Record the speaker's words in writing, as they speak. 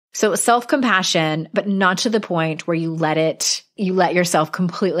So self-compassion, but not to the point where you let yourself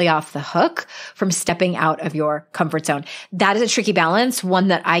completely off the hook from stepping out of your comfort zone. That is a tricky balance, one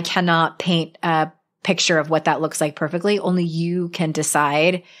that I cannot paint a picture of what that looks like perfectly. Only you can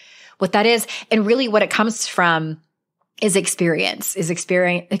decide what that is. And really what it comes from is experiencing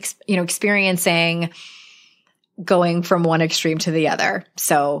going from one extreme to the other.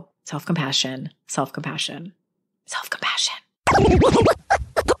 So self-compassion, self-compassion, self-compassion.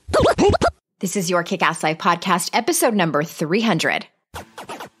 This is your Kick-Ass Life podcast, episode number 300.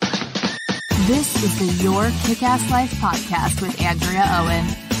 This is the Your Kick-Ass Life podcast with Andrea Owen,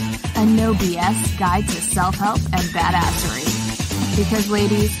 a no BS guide to self-help and badassery. Because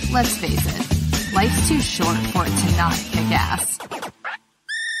ladies, let's face it, life's too short for it to not kick ass.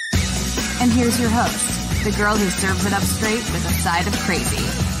 And here's your host, the girl who serves it up straight with a side of crazy,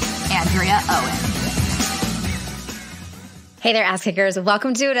 Andrea Owen. Hey there, ass kickers.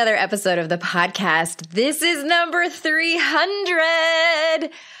 Welcome to another episode of the podcast. This is number 300.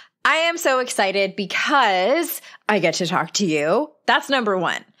 I am so excited because I get to talk to you. That's number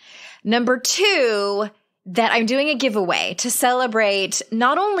one. Number two, that I'm doing a giveaway to celebrate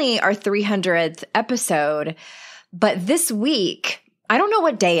not only our 300th episode, but this week, I don't know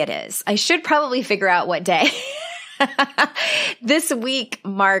what day it is. I should probably figure out what day. This week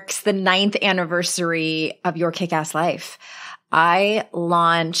marks the 9th anniversary of Your Kick-Ass Life. I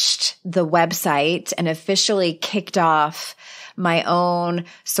launched the website and officially kicked off my own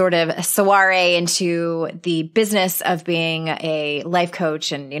sort of soiree into the business of being a life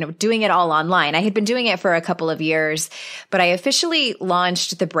coach and, doing it all online. I had been doing it for a couple of years, but I officially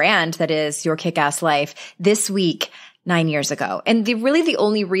launched the brand that is Your Kick-Ass Life this week, 9 years ago. And the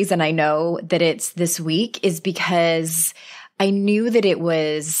only reason I know that it's this week is because I knew that it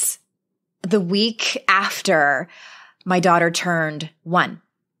was the week after my daughter turned 1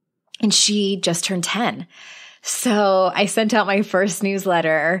 and she just turned 10. So I sent out my first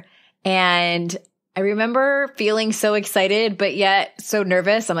newsletter and I remember feeling so excited, but yet so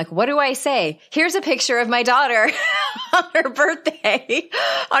nervous. I'm like, what do I say? Here's a picture of my daughter on her birthday,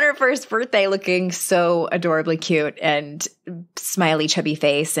 on her first birthday, looking so adorably cute and smiley, chubby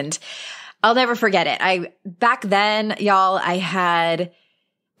face. And I'll never forget it. Back then, y'all, I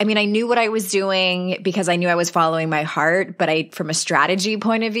knew what I was doing because I knew I was following my heart, but from a strategy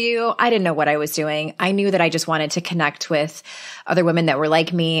point of view, I didn't know what I was doing. I knew that I just wanted to connect with other women that were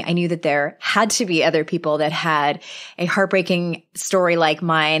like me. I knew that there had to be other people that had a heartbreaking story like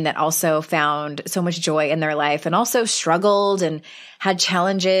mine that also found so much joy in their life and also struggled and had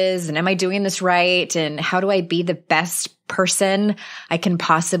challenges. And am I doing this right? And how do I be the best person I can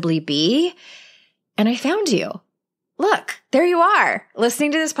possibly be? And I found you. Look, there you are,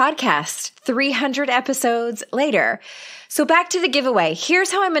 listening to this podcast 300 episodes later. So back to the giveaway.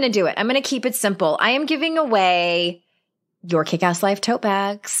 Here's how I'm going to do it. I'm going to keep it simple. I am giving away Your Kick-Ass Life tote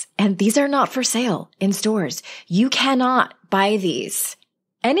bags, and these are not for sale in stores. You cannot buy these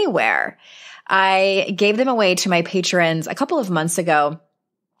anywhere. I gave them away to my patrons a couple of months ago.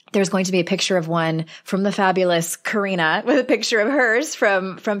 There's going to be a picture of one from the fabulous Karina with a picture of hers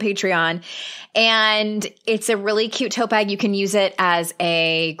from Patreon. And it's a really cute tote bag. You can use it as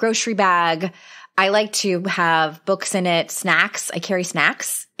a grocery bag. I like to have books in it, snacks. I carry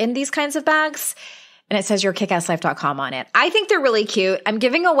snacks in these kinds of bags. And it says yourkickasslife.com on it. I think they're really cute. I'm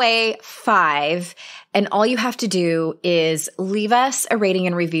giving away 5. And all you have to do is leave us a rating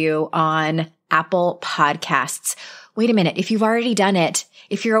and review on Apple Podcasts. Wait a minute. If you've already done it,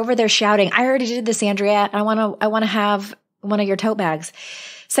 if you're over there shouting, I already did this, Andrea, I want to have one of your tote bags,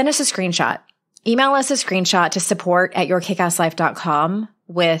 send us a screenshot. Email us a screenshot to support@yourkickasslife.com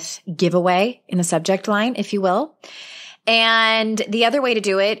with giveaway in the subject line, if you will. And the other way to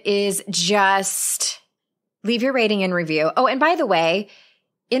do it is just leave your rating and review. Oh, and by the way,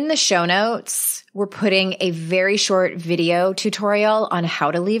 in the show notes, we're putting a very short video tutorial on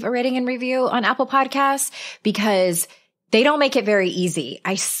how to leave a rating and review on Apple Podcasts because they don't make it very easy.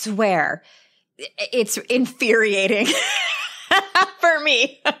 I swear. It's infuriating for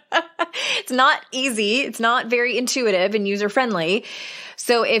me. It's not easy. It's not very intuitive and user-friendly.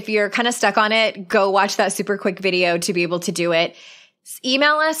 So if you're kind of stuck on it, go watch that super quick video to be able to do it.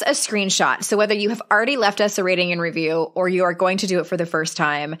 Email us a screenshot. So whether you have already left us a rating and review or you are going to do it for the first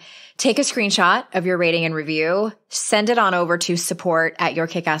time, take a screenshot of your rating and review, send it on over to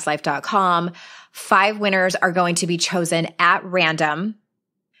support@yourkickasslife.com. 5 winners are going to be chosen at random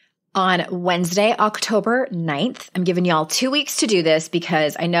on Wednesday, October 9th. I'm giving y'all 2 weeks to do this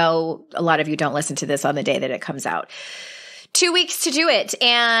because I know a lot of you don't listen to this on the day that it comes out. 2 weeks to do it.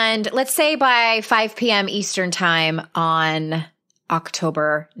 And let's say by 5 p.m. Eastern time on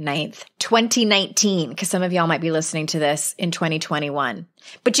October 9th, 2019, because some of y'all might be listening to this in 2021.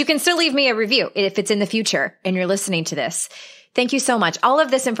 But you can still leave me a review if it's in the future and you're listening to this. Thank you so much. All of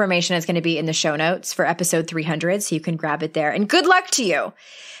this information is going to be in the show notes for episode 300, so you can grab it there. And good luck to you.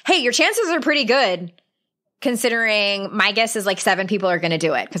 Hey, your chances are pretty good, considering my guess is like 7 people are going to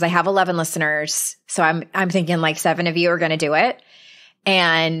do it, because I have 11 listeners. So I'm thinking like 7 of you are going to do it.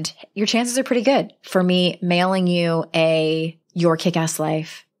 And your chances are pretty good for me mailing you a Your Kick-Ass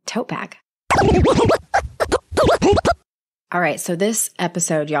Life tote bag. All right. So this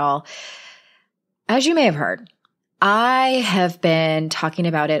episode, y'all, as you may have heard, I have been talking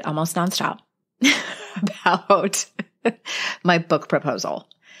about it almost nonstop about my book proposal.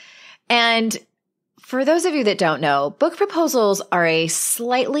 And for those of you that don't know, book proposals are a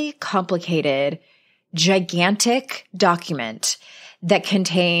slightly complicated, gigantic document that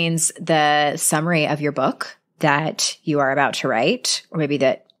contains the summary of your book that you are about to write, or maybe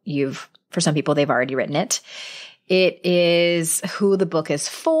that for some people, they've already written it. It is who the book is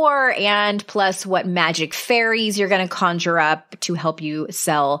for, and plus what magic fairies you're going to conjure up to help you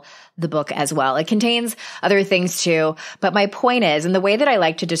sell the book as well. It contains other things too. But my point is, and the way that I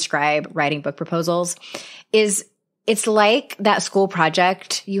like to describe writing book proposals is it's like that school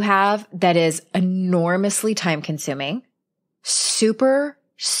project you have that is enormously time consuming, super,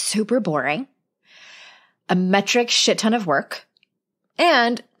 super boring, a metric shit ton of work,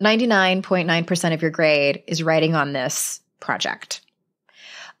 and 99.9% of your grade is writing on this project.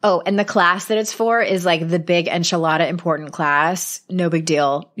 Oh, and the class that it's for is like the Big Enchilada Important Class. No big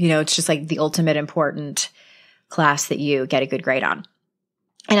deal. It's just like the ultimate important class that you get a good grade on.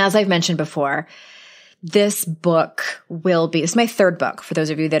 And as I've mentioned before, this book this is my 3rd book. For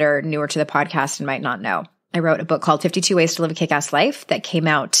those of you that are newer to the podcast and might not know, I wrote a book called 52 Ways to Live a Kick-Ass Life that came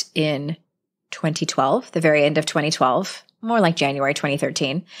out in 2012, the very end of 2012. More like January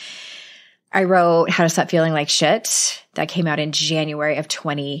 2013. I wrote How to Stop Feeling Like Shit. That came out in January of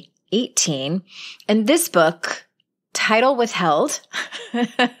 2018. And this book, title withheld,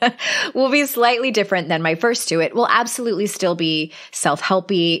 will be slightly different than my first two. It will absolutely still be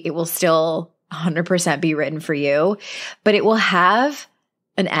self-helpy. It will still 100% be written for you, but it will have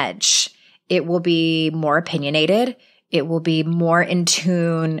an edge. It will be more opinionated. It will be more in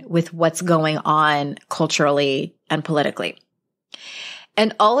tune with what's going on culturally and politically.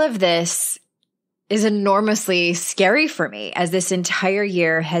 And all of this is enormously scary for me, as this entire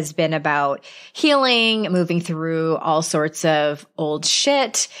year has been about healing, moving through all sorts of old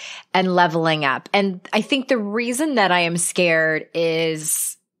shit, and leveling up. And I think the reason that I am scared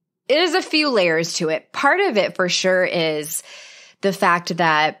is a few layers to it. Part of it for sure is the fact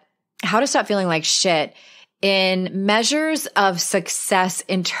that How to Stop Feeling Like Shit, in measures of success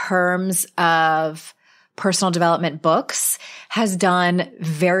in terms of personal development books, has done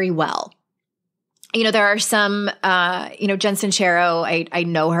very well. There are some, Jen Sincero, I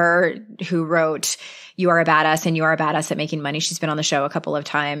know her, who wrote You Are a Badass and You Are a Badass at Making Money. She's been on the show a couple of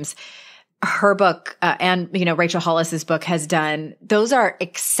times. Her book, and, Rachel Hollis's book has done, those are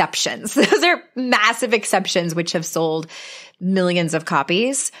exceptions. Those are massive exceptions, which have sold millions of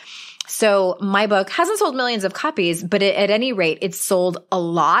copies. So my book hasn't sold millions of copies, but at any rate, it's sold a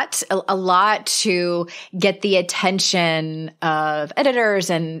lot to get the attention of editors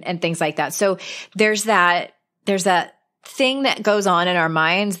and things like that. So there's that thing that goes on in our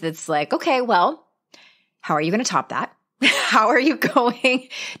minds that's like, okay, well, how are you going to top that? How are you going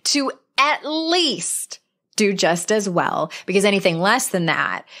to at least do just as well? Because anything less than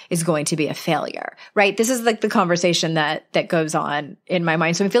that is going to be a failure, right? This is like the conversation that goes on in my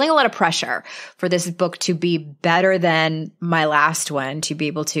mind. So I'm feeling a lot of pressure for this book to be better than my last one, to be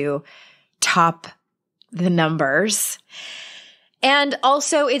able to top the numbers. And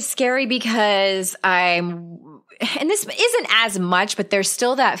also it's scary because and this isn't as much, but there's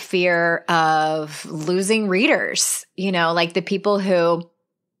still that fear of losing readers, like the people who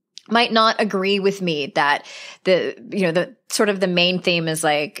might not agree with me that the sort of the main theme is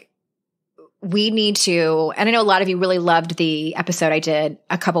like, we need to, and I know a lot of you really loved the episode I did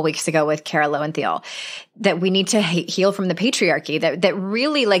a couple weeks ago with Cara Lowenthal, that we need to heal from the patriarchy, that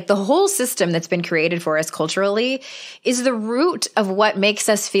really, like, the whole system that's been created for us culturally is the root of what makes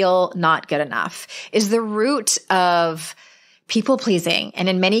us feel not good enough, is the root of people pleasing, and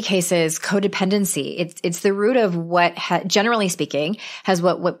in many cases, codependency. It's the root of what, generally speaking, has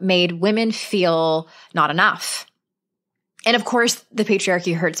what made women feel not enough. And of course, the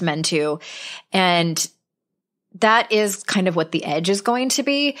patriarchy hurts men too. And that is kind of what the edge is going to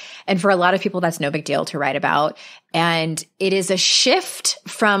be. And for a lot of people, that's no big deal to write about. And it is a shift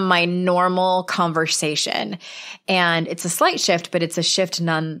from my normal conversation. And it's a slight shift, but it's a shift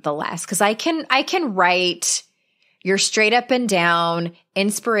nonetheless. Because I can write your straight up and down,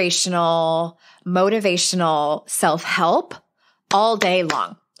 inspirational, motivational self-help all day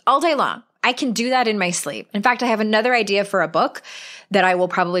long. All day long. I can do that in my sleep. In fact, I have another idea for a book that I will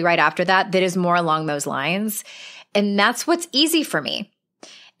probably write after that is more along those lines. And that's what's easy for me.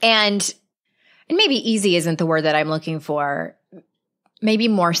 And maybe easy isn't the word that I'm looking for. Maybe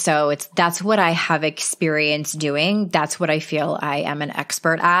more so, that's what I have experience doing. That's what I feel I am an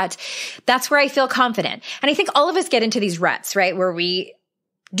expert at. That's where I feel confident. And I think all of us get into these ruts, right? Where we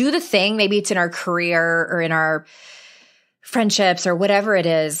do the thing, maybe it's in our career or in our friendships or whatever it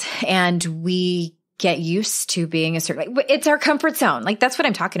is, and we get used to being a certain, like, it's our comfort zone. Like, that's what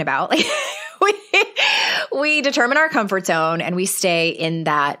I'm talking about. Like, we determine our comfort zone and we stay in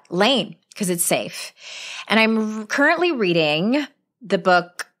that lane because it's safe. And I'm currently reading the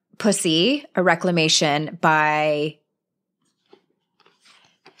book Pussy, A Reclamation by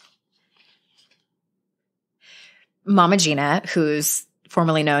Mama Gina, who's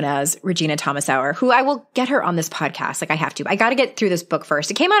formerly known as Regina Thomasauer, who I will get her on this podcast. Like, I have to. I got to get through this book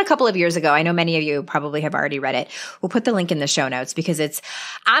first. It came out a couple of years ago. I know many of you probably have already read it. We'll put the link in the show notes because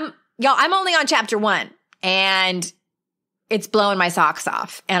I'm only on chapter 1 and it's blowing my socks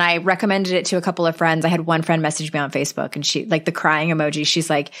off. And I recommended it to a couple of friends. I had one friend message me on Facebook and she, like the crying emoji, she's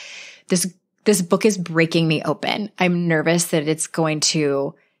like, this book is breaking me open. I'm nervous that it's going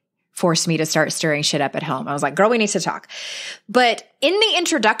to force me to start stirring shit up at home. I was like, girl, we need to talk. But in the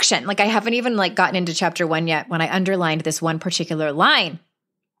introduction, like I haven't even like gotten into chapter 1 yet when I underlined this one particular line.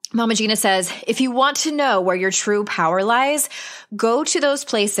 Mama Gina says, if you want to know where your true power lies, go to those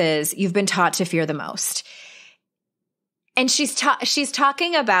places you've been taught to fear the most. And she's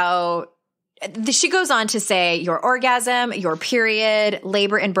talking about, she goes on to say your orgasm, your period,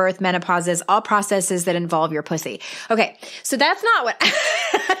 labor and birth, menopauses, all processes that involve your pussy. Okay. So that's not what,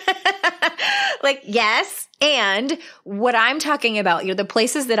 like, yes. And what I'm talking about, the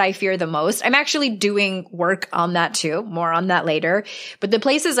places that I fear the most, I'm actually doing work on that too. More on that later. But the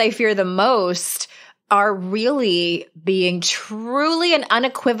places I fear the most are really being truly and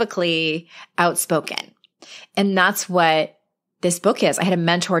unequivocally outspoken. And that's what this book is. I had a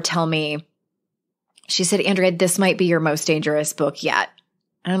mentor tell me, she said, Andrea, this might be your most dangerous book yet.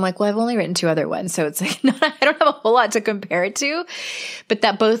 And I'm like, well, I've only written 2 other ones. So it's like, I don't have a whole lot to compare it to, but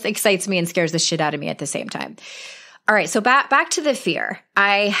that both excites me and scares the shit out of me at the same time. All right. So back to the fear.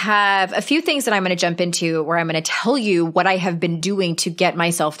 I have a few things that I'm going to jump into where I'm going to tell you what I have been doing to get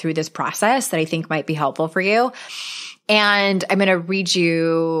myself through this process that I think might be helpful for you. And I'm going to read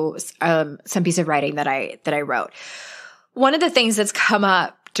you some piece of writing that I wrote. One of the things that's come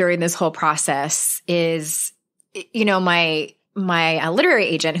up during this whole process is, my literary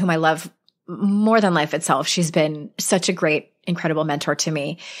agent, whom I love more than life itself. She's been such a great, incredible mentor to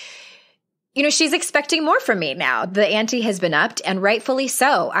me. She's expecting more from me now. The ante has been upped, and rightfully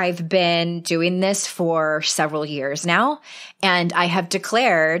so. I've been doing this for several years now, and I have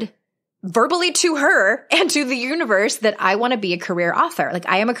declared verbally to her and to the universe that I want to be a career author. Like,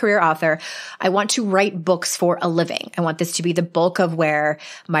 I am a career author. I want to write books for a living. I want this to be the bulk of where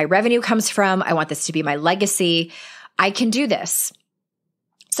my revenue comes from. I want this to be my legacy. I can do this.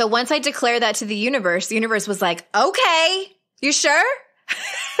 So once I declared that to the universe was like, okay, you sure?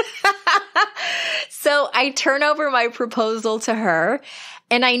 So I turn over my proposal to her,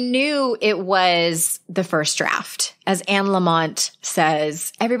 and I knew it was the first draft. As Anne Lamott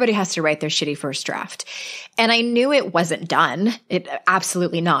says, everybody has to write their shitty first draft. And I knew it wasn't done. It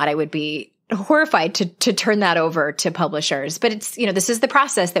absolutely not. I would be horrified to turn that over to publishers. But it's, this is the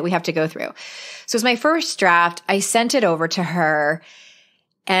process that we have to go through. So it's my first draft. I sent it over to her,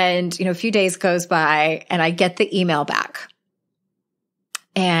 and, a few days goes by and I get the email back.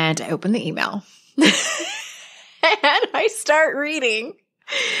 And I open the email and I start reading.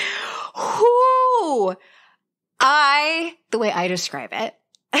 The way I describe it,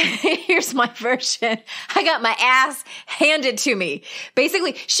 here's my version. I got my ass handed to me.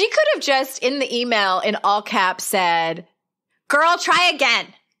 Basically, she could have just in the email in all caps said, girl, try again.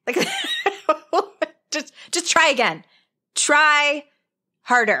 Like, just try again. Try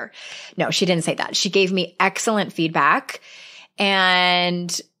harder. No, she didn't say that. She gave me excellent feedback.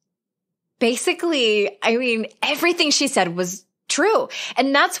 And basically, everything she said was true.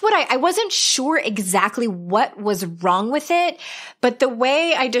 And that's what I wasn't sure exactly what was wrong with it, but the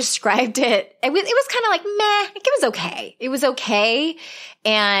way I described it, it was kind of like, meh, like it was okay. It was okay.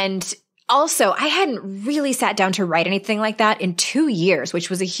 And Also, I hadn't really sat down to write anything like that in 2 years, which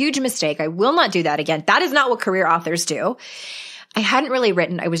was a huge mistake. I will not do that again. That is not what career authors do. I hadn't really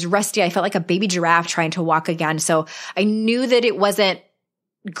written. I was rusty. I felt like a baby giraffe trying to walk again. So I knew that it wasn't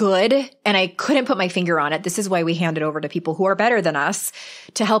good and I couldn't put my finger on it. This is why we hand it over to people who are better than us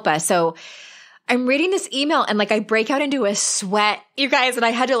to help us. So I'm reading this email and like I break out into a sweat, you guys, and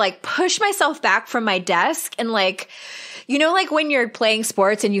I had to like push myself back from my desk and like, you know, like when you're playing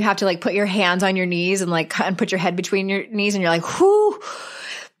sports and you have to like put your hands on your knees and like and put your head between your knees and you're like, whoo,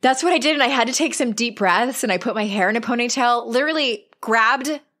 that's what I did. And I had to take some deep breaths and I put my hair in a ponytail, literally grabbed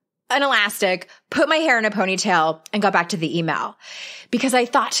an elastic, put my hair in a ponytail and got back to the email because I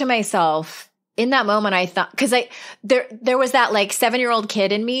thought to myself, in that moment, I thought, because there was that like 7-year-old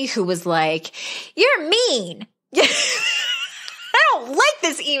kid in me who was like, "You're mean." I don't like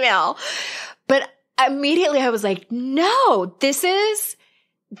this email. But immediately I was like, no, this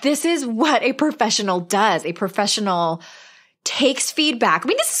is what a professional does. A professional takes feedback. I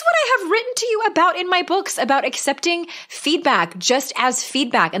mean, this is what I have written to you about in my books about accepting feedback just as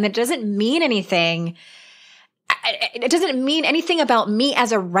feedback. And that doesn't mean anything. It doesn't mean anything about me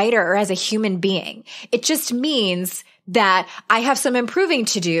as a writer or as a human being. It just means that I have some improving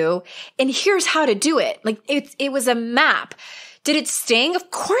to do and here's how to do it. Like it was a map. Did it sting? Of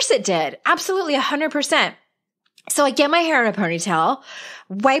course it did. Absolutely 100%. So I get my hair in a ponytail,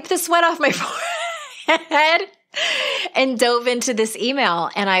 wipe the sweat off my forehead and dove into this email.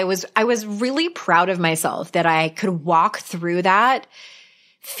 And I was really proud of myself that I could walk through that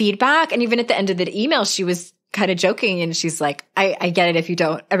feedback. And even at the end of the email, she was kind of joking and she's like, I get it if you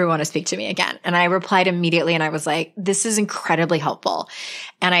don't ever want to speak to me again. And I replied immediately and I was like, this is incredibly helpful.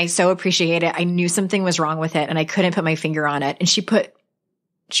 And I so appreciate it. I knew something was wrong with it and I couldn't put my finger on it. And she put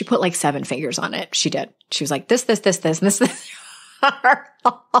like 7 fingers on it. She did. She was like, this, and this.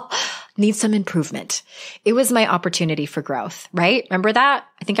 Needs some improvement. It was my opportunity for growth, right? Remember that?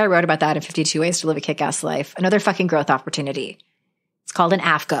 I think I wrote about that in 52 Ways to Live a Kick-Ass Life. Another fucking growth opportunity. It's called an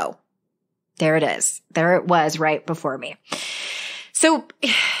AFGO. There it is. There it was right before me. So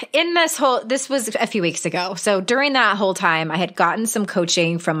in this was a few weeks ago. So during that whole time, I had gotten some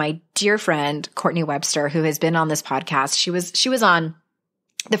coaching from my dear friend, Courtney Webster, who has been on this podcast. She was on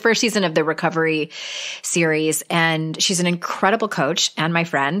the first season of the Recovery series, and she's an incredible coach and my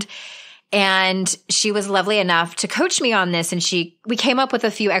friend. And she was lovely enough to coach me on this. And we came up with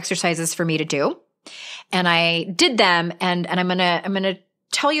a few exercises for me to do. And I did them. And I'm going to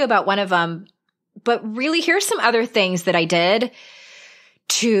tell you about one of them, but really here's some other things that I did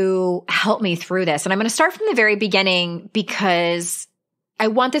to help me through this. And I'm going to start from the very beginning because I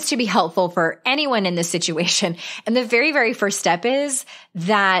want this to be helpful for anyone in this situation. And the very, very first step is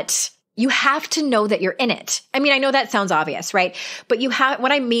that you have to know that you're in it. I mean, I know that sounds obvious, right? But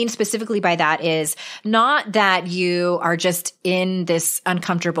what I mean specifically by that is not that you are just in this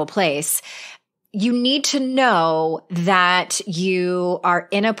uncomfortable place. You need to know that you are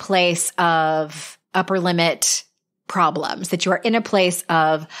in a place of upper limit problems, that you are in a place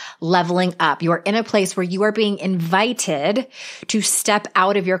of leveling up. You are in a place where you are being invited to step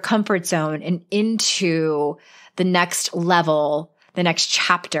out of your comfort zone and into the next level, the next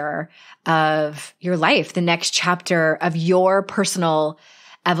chapter of your life, the next chapter of your personal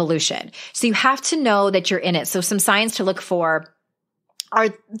evolution. So you have to know that you're in it. So some signs to look for are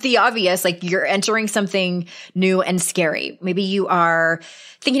the obvious, like you're entering something new and scary. Maybe you are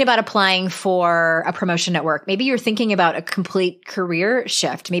thinking about applying for a promotion at work. Maybe you're thinking about a complete career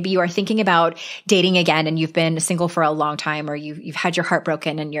shift. Maybe you are thinking about dating again and you've been single for a long time, or you've had your heart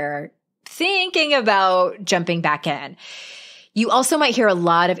broken and you're thinking about jumping back in. You also might hear a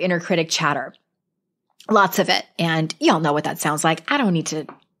lot of inner critic chatter, lots of it. And y'all know what that sounds like. I don't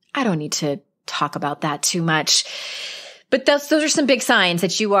need to talk about that too much. But those are some big signs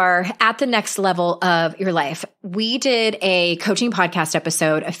that you are at the next level of your life. We did a coaching podcast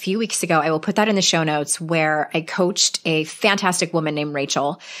episode a few weeks ago. I will put that in the show notes, where I coached a fantastic woman named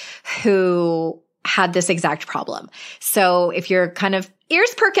Rachel who had this exact problem. So if you're kind of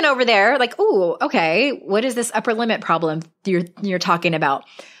ears perking over there, like, ooh, okay, what is this upper limit problem you're talking about?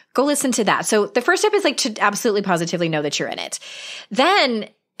 Go listen to that. So the first step is like to absolutely positively know that you're in it. Then,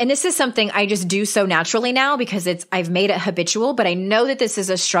 and this is something I just do so naturally now because I've made it habitual, but I know that this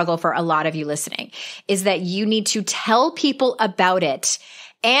is a struggle for a lot of you listening, is that you need to tell people about it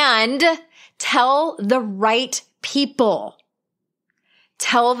and tell the right people.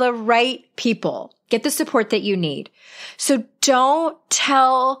 Tell the right people. Get the support that you need. So don't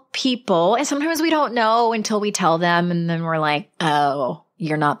tell people, and sometimes we don't know until we tell them, and then we're like, oh,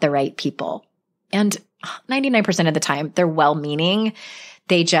 you're not the right people. And 99% of the time, they're well-meaning.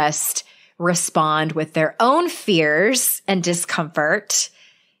 They just respond with their own fears and discomfort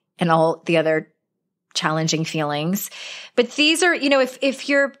and all the other challenging feelings. But these are, if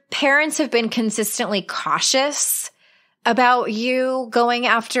your parents have been consistently cautious about you going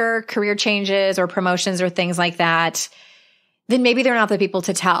after career changes or promotions or things like that, then maybe they're not the people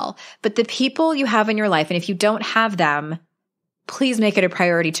to tell. But the people you have in your life, and if you don't have them, please make it a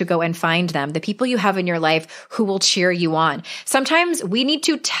priority to go and find them. The people you have in your life who will cheer you on. Sometimes we need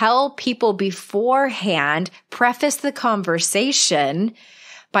to tell people beforehand, preface the conversation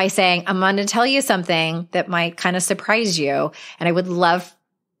by saying, I'm going to tell you something that might kind of surprise you. And I would love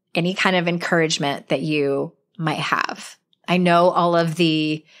any kind of encouragement that you might have. I know all of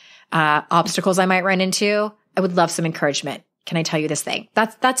the obstacles I might run into. I would love some encouragement. Can I tell you this thing?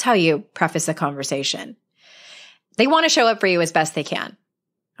 That's how you preface a conversation. They want to show up for you as best they can.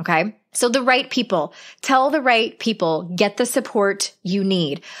 Okay. So the right people, tell the right people, get the support you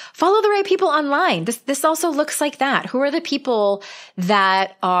need. Follow the right people online. This also looks like that. Who are the people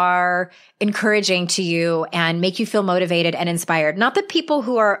that are encouraging to you and make you feel motivated and inspired? Not the people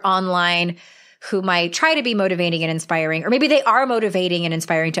who are online who might try to be motivating and inspiring, or maybe they are motivating and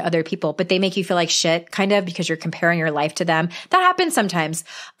inspiring to other people, but they make you feel like shit, kind of, because you're comparing your life to them. That happens sometimes.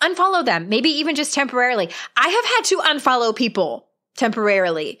 Unfollow them, maybe even just temporarily. I have had to unfollow people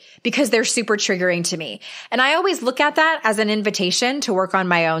temporarily because they're super triggering to me. And I always look at that as an invitation to work on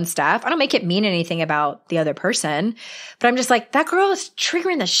my own stuff. I don't make it mean anything about the other person, but I'm just like, that girl is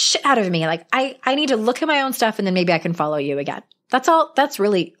triggering the shit out of me. Like I need to look at my own stuff and then maybe I can follow you again. That's all. That's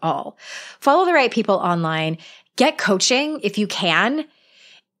really all. Follow the right people online. Get coaching if you can.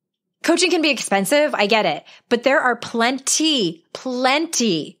 Coaching can be expensive. I get it. But there are plenty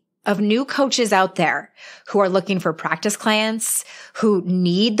of new coaches out there who are looking for practice clients, who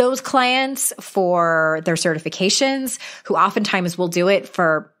need those clients for their certifications, who oftentimes will do it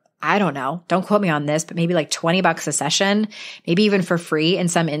for, I don't know, don't quote me on this, but maybe like $20 a session, maybe even for free in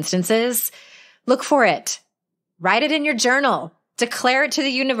some instances. Look for it. Write it in your journal. Declare it to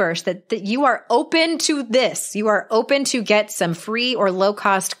the universe that you are open to this. You are open to get some free or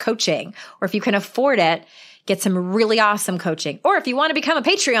low-cost coaching. Or if you can afford it, get some really awesome coaching. Or if you want to become a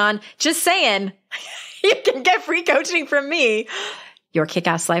Patreon, just saying, you can get free coaching from me.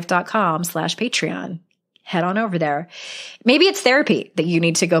 yourkickasslife.com/Patreon. Head on over there. Maybe it's therapy that you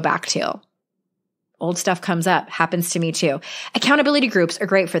need to go back to. Old stuff comes up. Happens to me too. Accountability groups are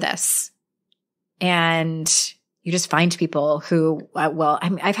great for this. And you just find people who,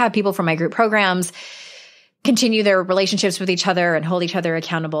 I've had people from my group programs continue their relationships with each other and hold each other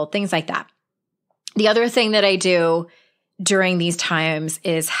accountable, things like that. The other thing that I do during these times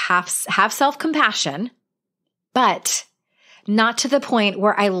is have self-compassion, but not to the point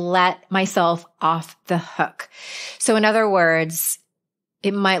where I let myself off the hook. So in other words,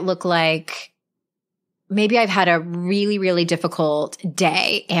 it might look like, maybe I've had a really, really difficult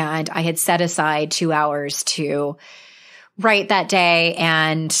day and I had set aside 2 hours to write that day.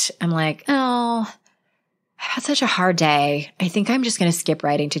 And I'm like, oh, I've had such a hard day. I think I'm just going to skip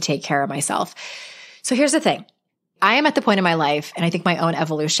writing to take care of myself. So here's the thing. I am at the point in my life, and I think my own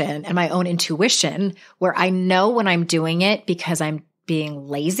evolution and my own intuition, where I know when I'm doing it because I'm being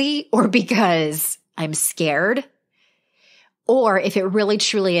lazy or because I'm scared, or if it really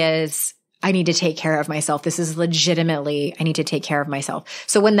truly is, I need to take care of myself. This is legitimately, I need to take care of myself.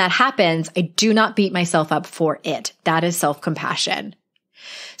 So when that happens, I do not beat myself up for it. That is self-compassion.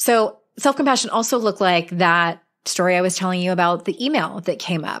 So self-compassion also looked like that story I was telling you about, the email that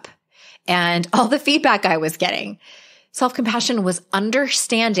came up and all the feedback I was getting. Self-compassion was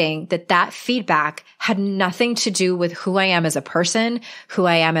understanding that that feedback had nothing to do with who I am as a person, who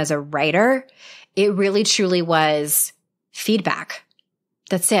I am as a writer. It really truly was feedback.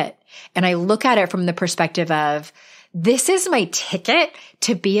 That's it. And I look at it from the perspective of, this is my ticket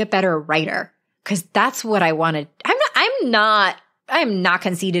to be a better writer, because that's what I wanted. I'm not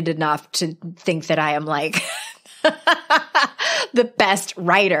conceited enough to think that I am like the best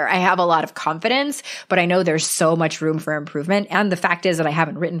writer. I have a lot of confidence, but I know there's so much room for improvement. And the fact is that I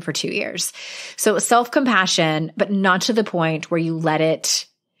haven't written for 2 years. So self-compassion, but not to the point where you let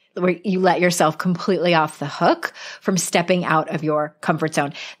yourself completely off the hook from stepping out of your comfort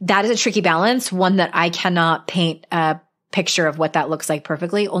zone. That is a tricky balance, one that I cannot paint a picture of what that looks like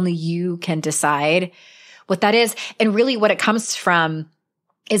perfectly. Only you can decide what that is. And really what it comes from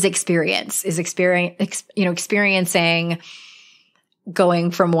is experiencing going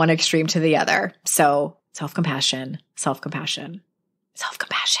from one extreme to the other. So self-compassion. The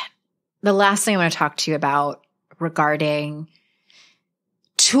last thing I want to talk to you about regarding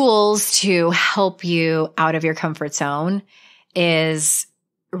tools to help you out of your comfort zone is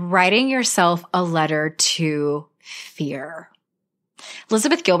writing yourself a letter to fear.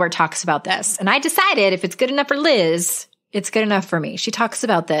 Elizabeth Gilbert talks about this, and I decided if it's good enough for Liz, it's good enough for me. She talks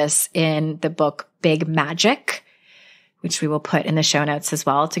about this in the book Big Magic, which we will put in the show notes as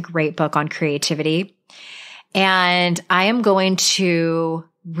well. It's a great book on creativity. And I am going to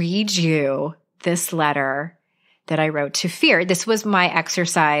read you this letter that I wrote to fear. This was my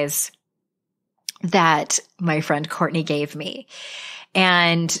exercise that my friend Courtney gave me.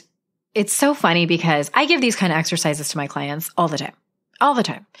 And it's so funny because I give these kind of exercises to my clients all the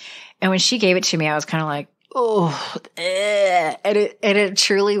time. And when she gave it to me, I was kind of like, oh, and it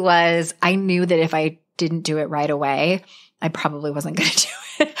truly was. I knew that if I didn't do it right away, I probably wasn't going to do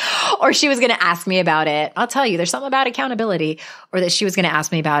it. Or she was going to ask me about it. I'll tell you, there's something about accountability, or that she was going to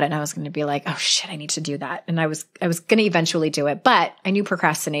ask me about it and I was going to be like, oh shit, I need to do that. And I was going to eventually do it, but I knew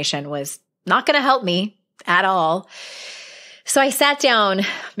procrastination was not going to help me at all. So I sat down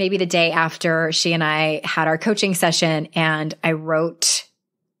maybe the day after she and I had our coaching session, and I wrote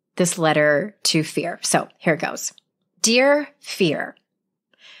this letter to fear. So here it goes. Dear Fear,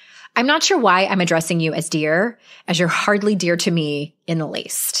 I'm not sure why I'm addressing you as dear, as you're hardly dear to me in the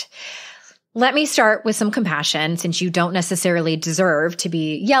least. Let me start with some compassion, since you don't necessarily deserve to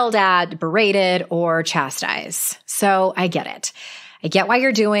be yelled at, berated, or chastised. So I get it. I get why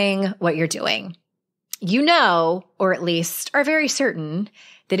you're doing what you're doing. You know, or at least are very certain,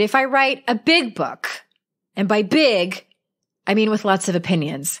 that if I write a big book, and by big, I mean with lots of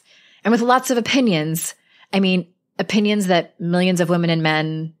opinions, and with lots of opinions, I mean opinions that millions of women and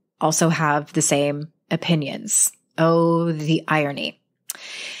men also have the same opinions. Oh, the irony.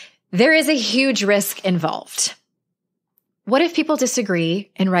 There is a huge risk involved. What if people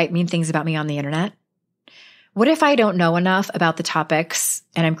disagree and write mean things about me on the internet? What if I don't know enough about the topics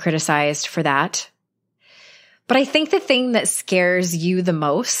and I'm criticized for that? But I think the thing that scares you the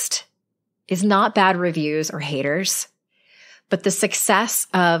most is not bad reviews or haters, but the success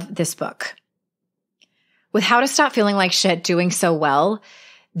of this book. With How to Stop Feeling Like Shit doing so well,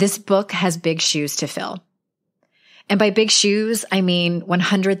 this book has big shoes to fill. And by big shoes, I mean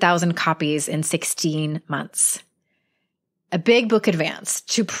 100,000 copies in 16 months. A big book advance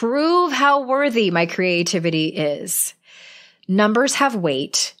to prove how worthy my creativity is. Numbers have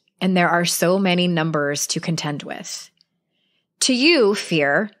weight, and there are so many numbers to contend with. To you,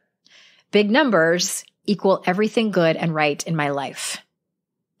 Fear, big numbers equal everything good and right in my life.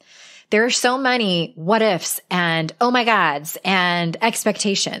 There are so many what ifs and oh my gods and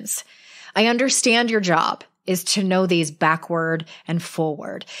expectations. I understand your job is to know these backward and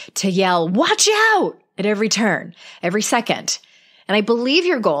forward, to yell, watch out at every turn, every second. And I believe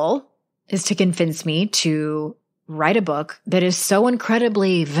your goal is to convince me to write a book that is so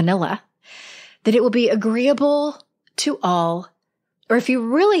incredibly vanilla that it will be agreeable to all. Or if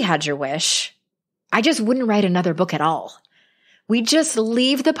you really had your wish, I just wouldn't write another book at all. We just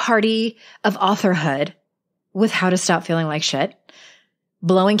leave the party of authorhood with How to Stop Feeling Like Shit,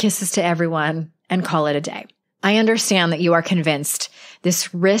 blowing kisses to everyone, and call it a day. I understand that you are convinced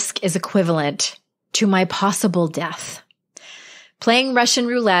this risk is equivalent to my possible death. Playing Russian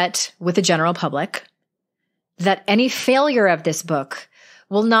roulette with the general public, that any failure of this book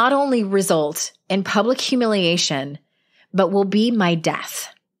will not only result in public humiliation, but will be my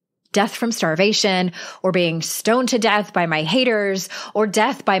death. Death from starvation, or being stoned to death by my haters, or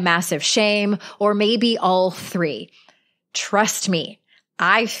death by massive shame, or maybe all three. Trust me,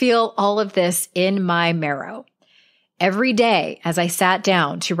 I feel all of this in my marrow. Every day as I sat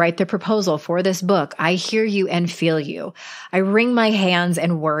down to write the proposal for this book, I hear you and feel you. I wring my hands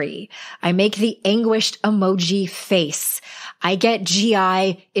and worry. I make the anguished emoji face. I get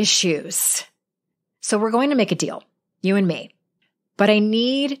GI issues. So we're going to make a deal, you and me. But I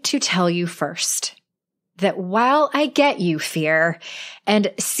need to tell you first that while I get you, Fear,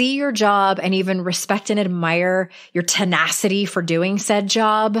 and see your job and even respect and admire your tenacity for doing said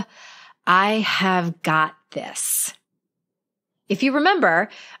job, I have got this. If you remember,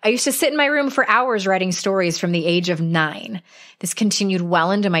 I used to sit in my room for hours writing stories from the age of 9. This continued well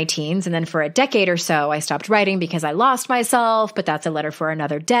into my teens, and then for a decade or so, I stopped writing because I lost myself, but that's a letter for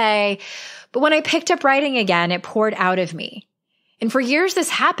another day. But when I picked up writing again, it poured out of me. And for years this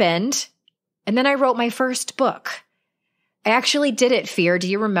happened, and then I wrote my first book. I actually did it, Fear. Do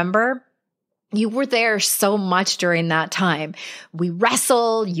you remember? You were there so much during that time. We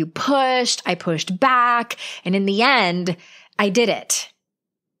wrestled, you pushed, I pushed back, and in the end, I did it.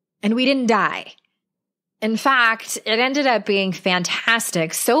 And we didn't die. In fact, it ended up being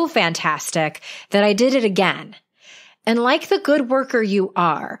fantastic, so fantastic that I did it again. And like the good worker you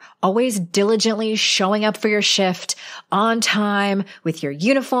are, always diligently showing up for your shift on time with your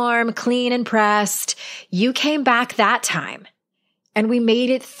uniform clean and pressed, you came back that time and we made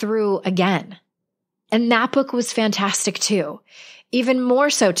it through again. And that book was fantastic too. Even more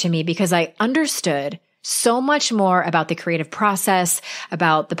so to me because I understood so much more about the creative process,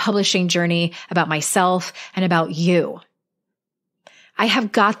 about the publishing journey, about myself, and about you. I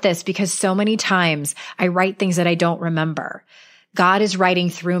have got this because so many times I write things that I don't remember. God is writing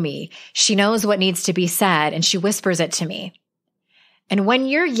through me. She knows what needs to be said and she whispers it to me. And when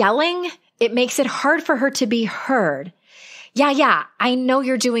you're yelling, it makes it hard for her to be heard. Yeah, I know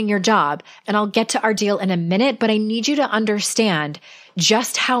you're doing your job and I'll get to our deal in a minute, but I need you to understand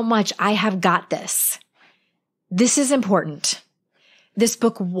just how much I have got this. This is important. This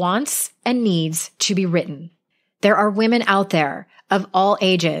book wants and needs to be written. There are women out there of all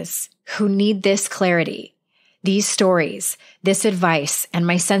ages who need this clarity, these stories, this advice, and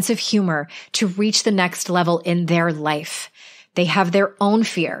my sense of humor to reach the next level in their life. They have their own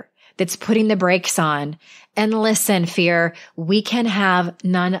fear that's putting the brakes on. And listen, fear, we can have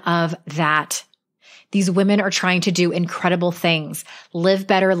none of that. These women are trying to do incredible things, live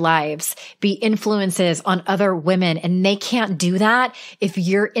better lives, be influences on other women, and they can't do that if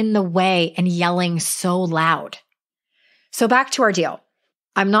you're in the way and yelling so loud. So back to our deal.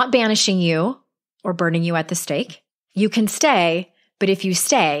 I'm not banishing you or burning you at the stake. You can stay, but if you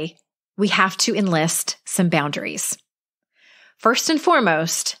stay, we have to enlist some boundaries. First and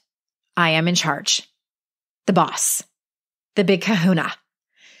foremost, I am in charge. The boss. The big kahuna.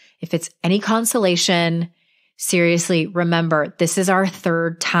 If it's any consolation, seriously, remember, this is our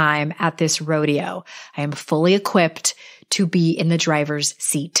third time at this rodeo. I am fully equipped to be in the driver's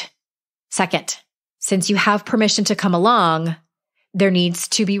seat. Second, since you have permission to come along, there needs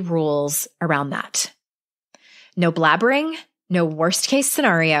to be rules around that. No blabbering, no worst case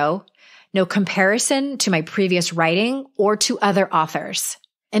scenario, no comparison to my previous writing or to other authors.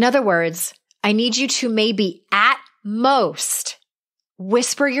 In other words, I need you to maybe at most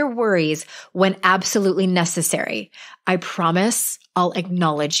whisper your worries when absolutely necessary. I promise I'll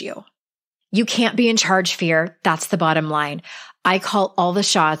acknowledge you. You can't be in charge, fear. That's the bottom line. I call all the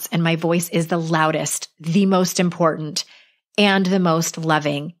shots and my voice is the loudest, the most important, and the most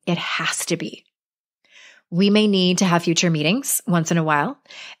loving. It has to be. We may need to have future meetings once in a while,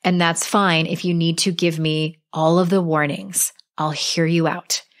 and that's fine if you need to give me all of the warnings. I'll hear you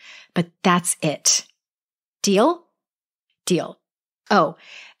out. But that's it. Deal? Deal. Oh,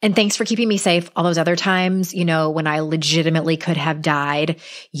 and thanks for keeping me safe all those other times, when I legitimately could have died.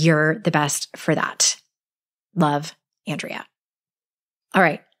 You're the best for that. Love, Andrea. All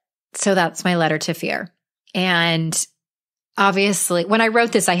right. So that's my letter to fear. And obviously, when I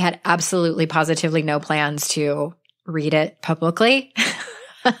wrote this, I had absolutely positively no plans to read it publicly.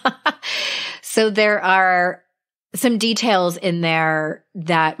 So there are some details in there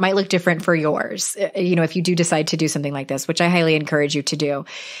that might look different for yours, if you do decide to do something like this, which I highly encourage you to do.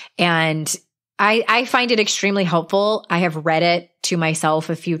 And I find it extremely helpful. I have read it to myself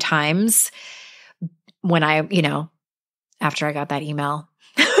a few times when after I got that email,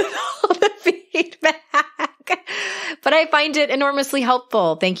 all the feedback. But I find it enormously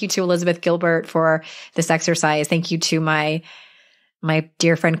helpful. Thank you to Elizabeth Gilbert for this exercise. Thank you to my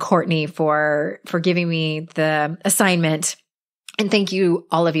dear friend Courtney for giving me the assignment. And thank you,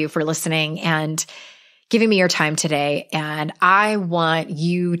 all of you, for listening and giving me your time today. And I want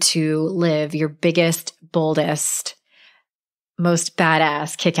you to live your biggest, boldest, most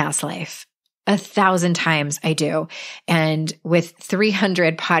badass, kick-ass life. 1,000 times I do. And with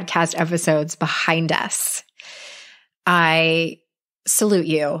 300 podcast episodes behind us, I salute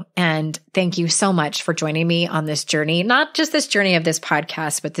you and thank you so much for joining me on this journey, not just this journey of this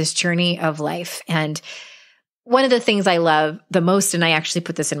podcast, but this journey of life. And one of the things I love the most, and I actually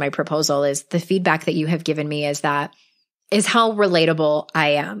put this in my proposal, is the feedback that you have given me is how relatable I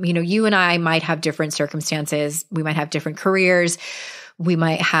am. You and I might have different circumstances. We might have different careers. We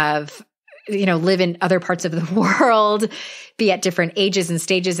might have, live in other parts of the world, be at different ages and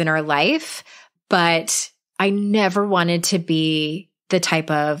stages in our life. But I never wanted to be the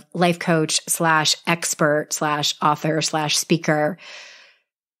type of life coach / expert / author / speaker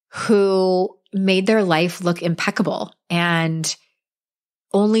who made their life look impeccable and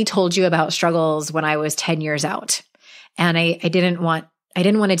only told you about struggles when I was 10 years out. And I didn't want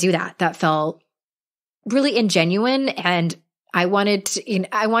to do that. That felt really ingenuine. And I wanted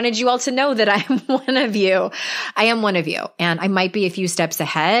you all to know that I'm one of you. I am one of you, and I might be a few steps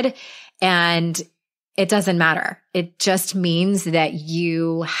ahead. And It doesn't matter. It just means that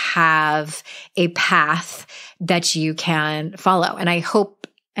you have a path that you can follow. And I hope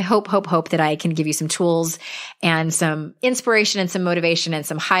that I can give you some tools and some inspiration and some motivation and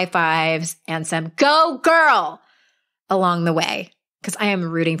some high fives and some go girl along the way, because I am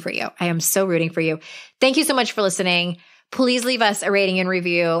rooting for you. I am so rooting for you. Thank you so much for listening. Please leave us a rating and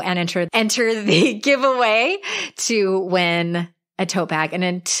review and enter the giveaway to win a tote bag. And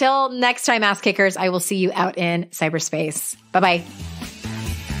until next time, ass kickers, I will see you out in cyberspace. Bye-bye.